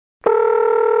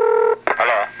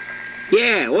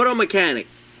Yeah, auto mechanic.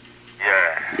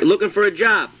 Yeah. You looking for a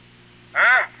job?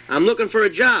 Huh? I'm looking for a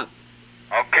job.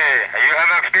 Okay. You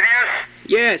have experience?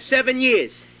 Yeah, 7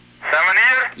 years. 7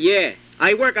 years? Yeah.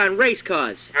 I work on race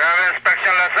cars. You have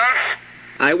inspection license?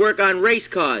 I work on race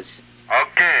cars.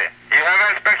 Okay. You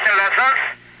have inspection license?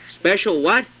 Special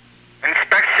what?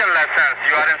 Inspection license.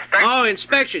 You are inspecting? Oh,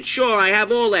 inspection. Sure, I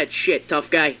have all that shit, tough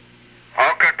guy.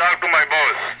 Okay, talk to my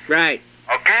boss. Right.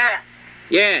 Okay?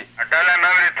 Yeah. I tell him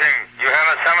everything. You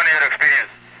have a 7-year experience.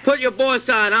 Put your boss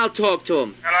on. I'll talk to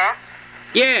him. Hello?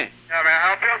 Yeah. Yeah, may I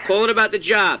help you? Calling about the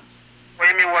job. What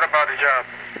do you mean, what about the job?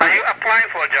 Are you applying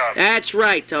for a job? That's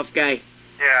right, tough guy.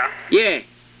 Yeah. Yeah.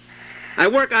 I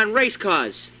work on race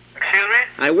cars. Excuse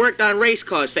me? I worked on race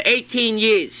cars for 18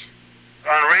 years.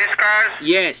 On race cars?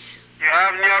 Yes. You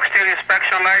have New York State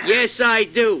inspection license? Yes, I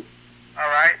do. All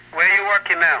right. Where are you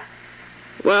working now?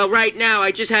 Well, right now,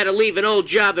 I just had to leave an old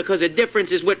job because the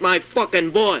difference is with my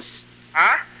fucking boss.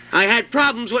 Huh? I had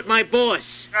problems with my boss.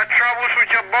 You got troubles with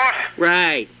your boss?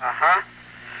 Right. Uh-huh.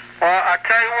 Well, I'll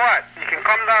tell you what. You can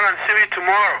come down and see me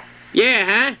tomorrow. Yeah,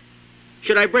 huh?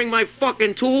 Should I bring my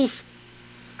fucking tools?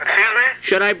 Excuse me?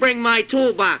 Should I bring my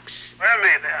toolbox? Wait a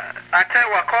minute. I'll tell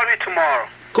you what. Call me tomorrow.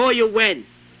 Call you when?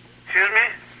 Excuse me?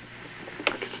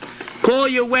 Call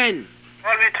you when?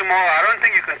 Call me tomorrow. I don't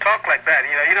think you can talk like that.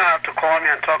 You don't have to call me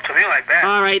and talk to me like that.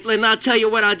 All right, Lynn, I'll tell you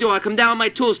what I'll do. I'll come down with my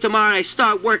tools tomorrow and I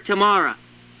start work tomorrow.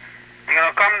 You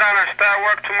gonna come down and start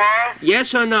work tomorrow?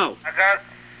 Yes or no?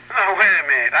 Oh, wait a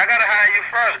minute. I gotta hire you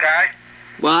first, guy.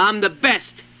 Well, I'm the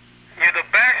best. You're the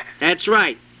best? That's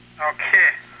right. Okay.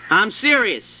 I'm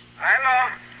serious. I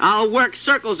know. I'll work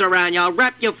circles around you. I'll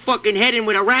wrap your fucking head in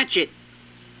with a ratchet.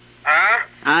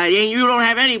 Huh? You don't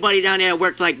have anybody down there that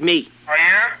works like me. Oh,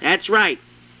 yeah? That's right.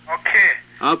 Okay.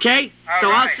 Okay? All so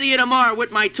right. I'll see you tomorrow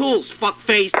with my tools,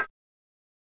 fuckface.